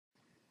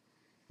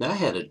Now, I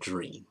had a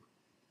dream.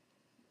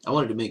 I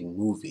wanted to make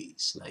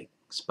movies like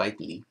Spike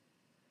Lee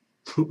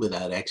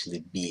without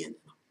actually being in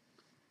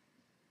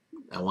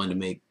them. I wanted to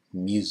make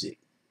music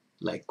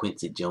like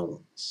Quincy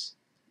Jones,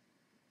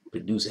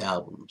 produce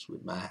albums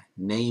with my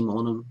name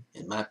on them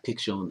and my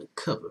picture on the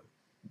cover,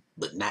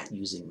 but not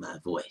using my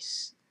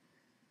voice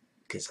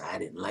because I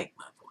didn't like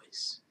my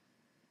voice.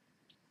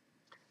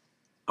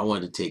 I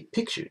wanted to take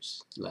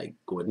pictures like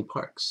Gordon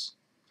Parks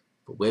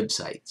for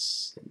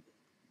websites and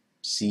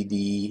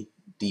CD,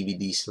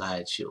 DVD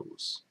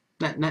slideshows,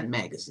 not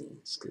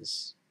magazines,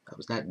 because I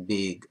was not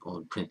big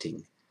on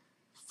printing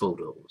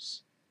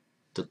photos.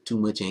 Took too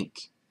much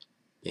ink,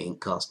 the ink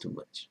cost too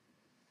much.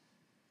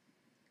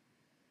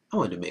 I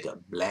wanted to make a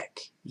black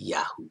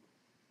Yahoo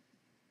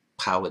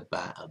powered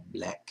by a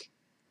black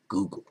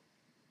Google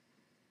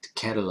to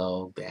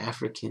catalog the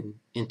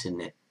African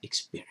internet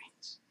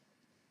experience.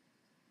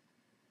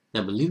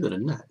 Now, believe it or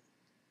not,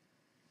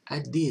 I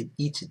did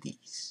each of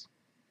these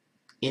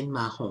in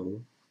my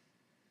home,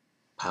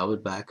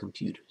 powered by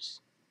computers.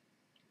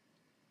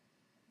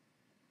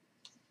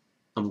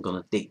 I'm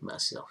going to date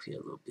myself here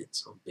a little bit,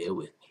 so bear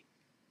with me.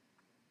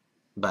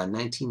 By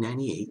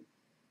 1998,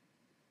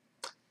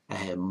 I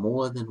had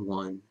more than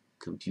one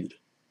computer.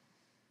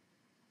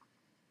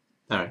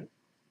 All right,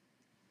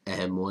 I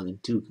had more than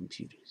two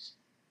computers.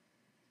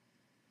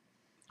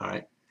 All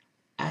right,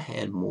 I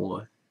had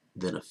more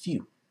than a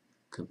few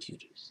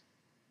computers.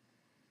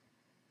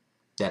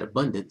 That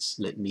abundance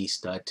let me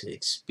start to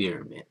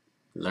experiment,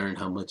 learn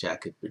how much I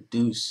could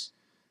produce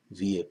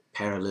via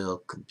parallel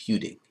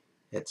computing.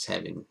 That's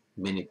having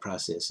many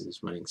processes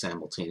running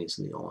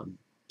simultaneously on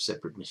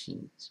separate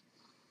machines.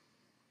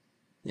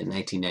 In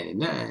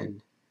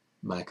 1999,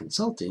 my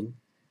consulting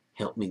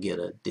helped me get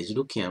a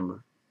digital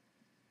camera,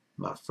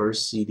 my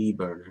first CD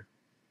burner,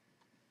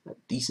 a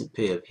decent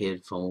pair of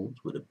headphones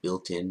with a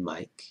built-in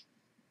mic,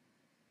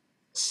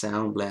 a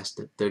Sound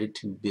Blaster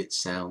 32-bit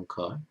sound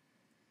card,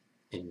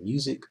 and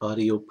music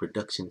audio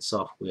production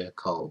software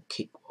called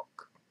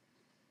Cakewalk.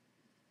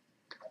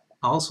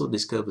 I also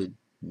discovered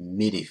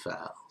MIDI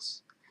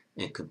files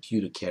and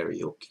computer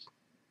karaoke.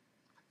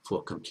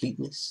 For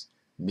completeness,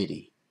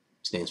 MIDI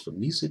stands for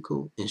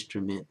Musical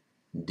Instrument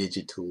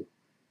Digital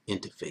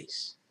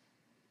Interface.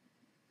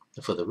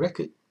 And for the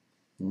record,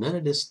 none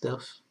of this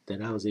stuff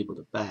that I was able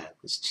to buy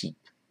was cheap.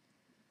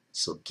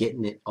 So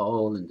getting it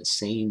all in the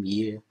same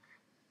year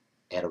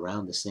at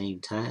around the same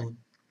time,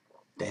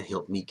 that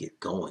helped me get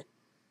going.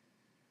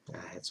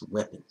 I had some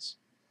weapons.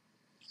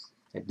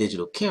 That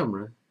digital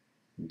camera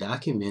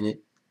documented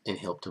and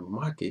helped to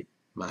market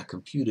my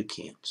computer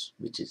camps,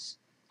 which is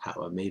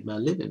how I made my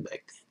living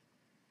back then.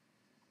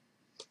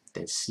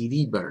 That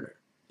CD burner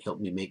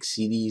helped me make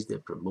CDs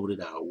that promoted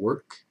our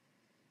work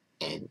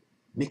and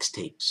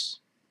mixtapes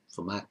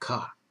for my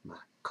car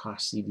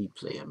CD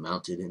player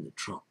mounted in the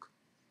trunk.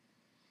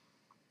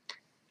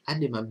 I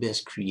did my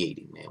best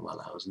creating, man,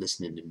 while I was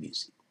listening to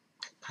music.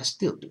 I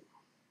still do.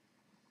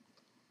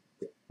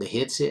 The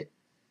headset,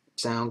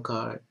 sound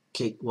card,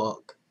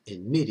 Cakewalk,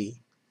 and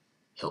MIDI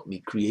helped me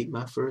create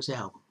my first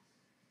album.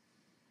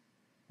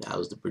 I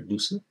was the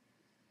producer,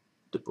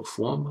 the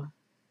performer,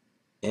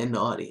 and the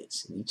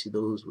audience, and each of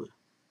those were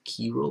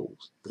key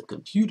roles. The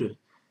computer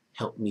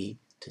helped me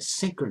to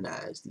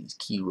synchronize these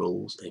key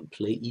roles and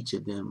play each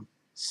of them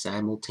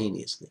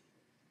simultaneously.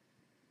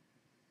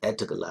 That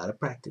took a lot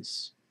of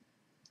practice,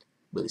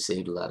 but it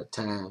saved a lot of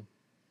time,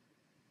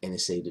 and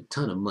it saved a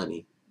ton of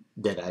money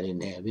that I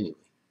didn't have anyway.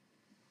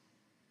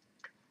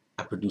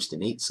 I produced an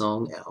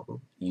 8-song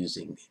album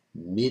using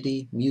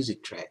MIDI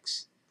music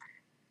tracks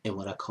and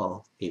what I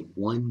call a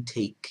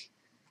one-take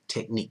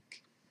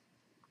technique.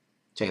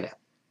 Check it out.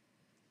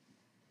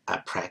 I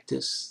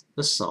practiced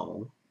the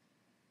song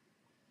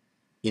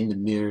in the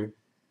mirror,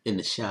 in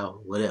the shower,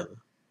 whatever,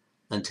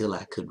 until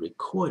I could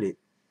record it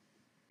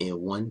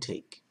in one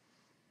take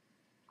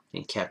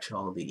and capture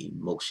all the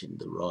emotion,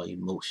 the raw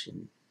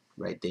emotion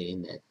right there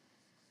in that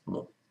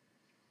moment.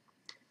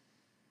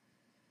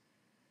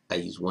 I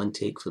use one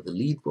take for the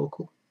lead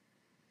vocal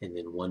and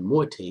then one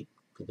more take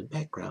for the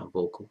background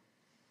vocal,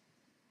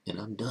 and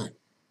I'm done.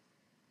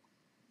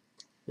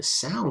 The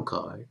sound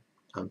card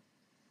I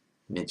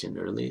mentioned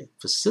earlier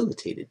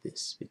facilitated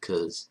this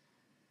because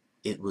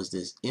it was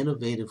this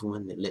innovative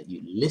one that let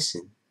you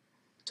listen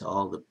to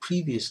all the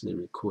previously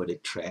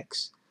recorded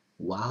tracks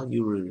while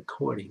you were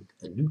recording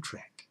a new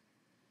track.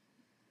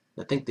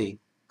 I think they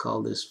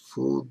call this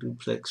full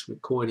duplex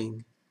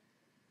recording,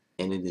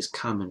 and it is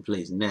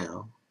commonplace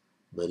now,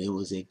 but it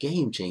was a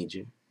game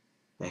changer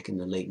back in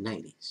the late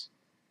 90s.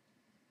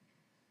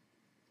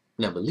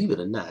 Now, believe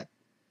it or not,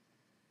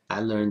 I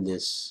learned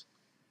this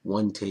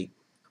one-take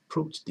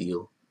approach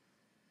deal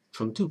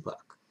from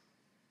Tupac.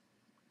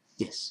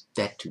 Yes,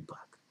 that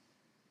Tupac.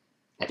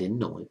 I didn't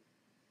know it.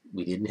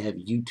 We didn't have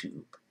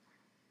YouTube.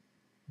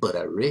 But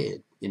I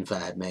read in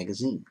Vibe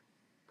magazine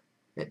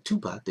that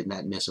Tupac did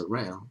not mess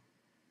around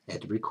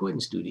at the recording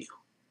studio.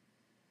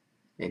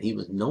 And he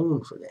was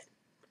known for that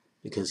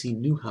because he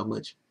knew how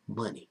much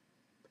money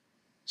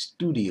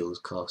studios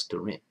cost to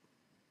rent.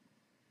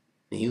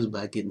 And he was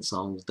about getting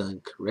songs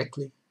done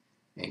correctly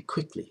and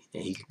quickly,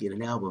 and he could get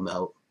an album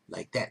out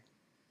like that.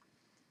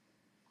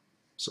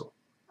 So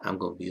I'm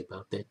going to be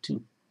about that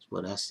too. That's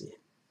what I said.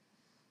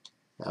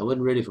 I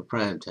wasn't ready for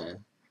prime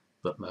time,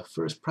 but my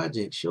first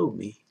project showed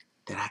me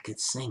that I could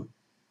sing.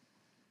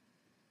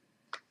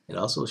 It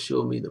also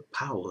showed me the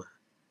power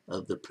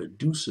of the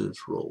producer's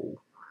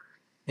role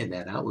and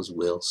that I was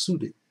well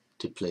suited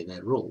to play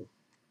that role.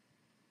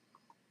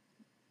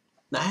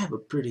 Now, I have a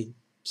pretty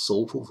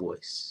soulful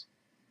voice,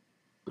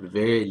 but a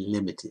very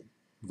limited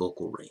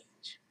vocal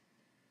range.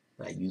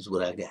 I use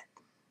what I got.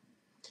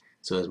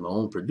 So as my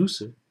own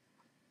producer,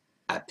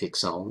 I picked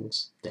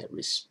songs that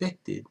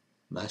respected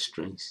my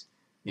strengths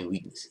and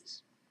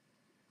weaknesses.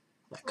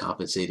 I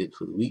compensated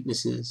for the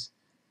weaknesses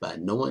by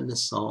knowing the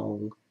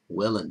song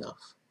well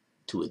enough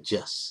to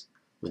adjust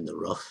when the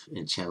rough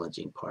and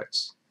challenging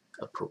parts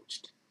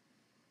approached.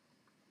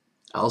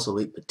 I also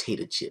ate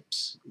potato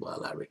chips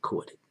while I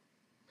recorded.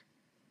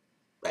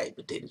 I ate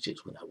potato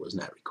chips when I was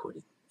not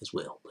recording as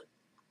well, but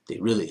they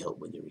really help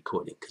when you're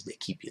recording because they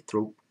keep your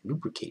throat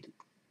lubricated.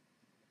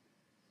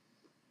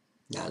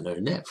 Now I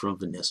learned that from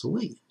Vanessa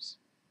Williams,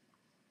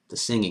 the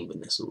singing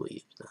Vanessa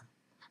Williams,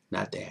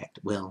 not the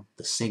actor. Well,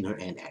 the singer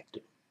and actor,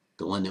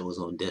 the one that was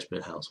on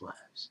Desperate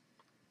Housewives,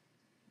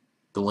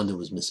 the one that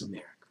was Miss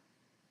America.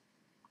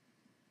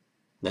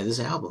 Now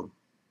this album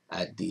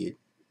I did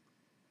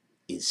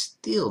is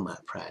still my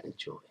pride and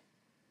joy.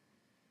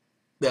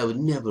 But I would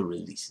never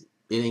release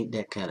it. It ain't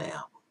that kind of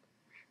album.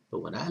 But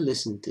when I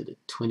listen to the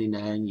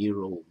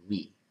 29-year-old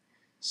me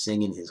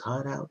singing his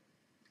heart out,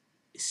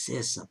 it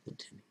says something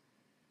to me.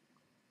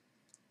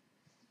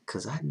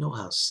 Because I know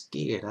how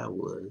scared I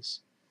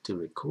was to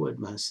record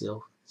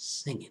myself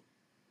singing.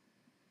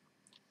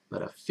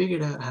 But I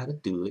figured out how to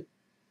do it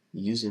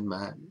using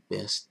my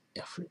best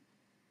effort.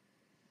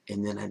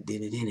 And then I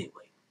did it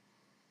anyway.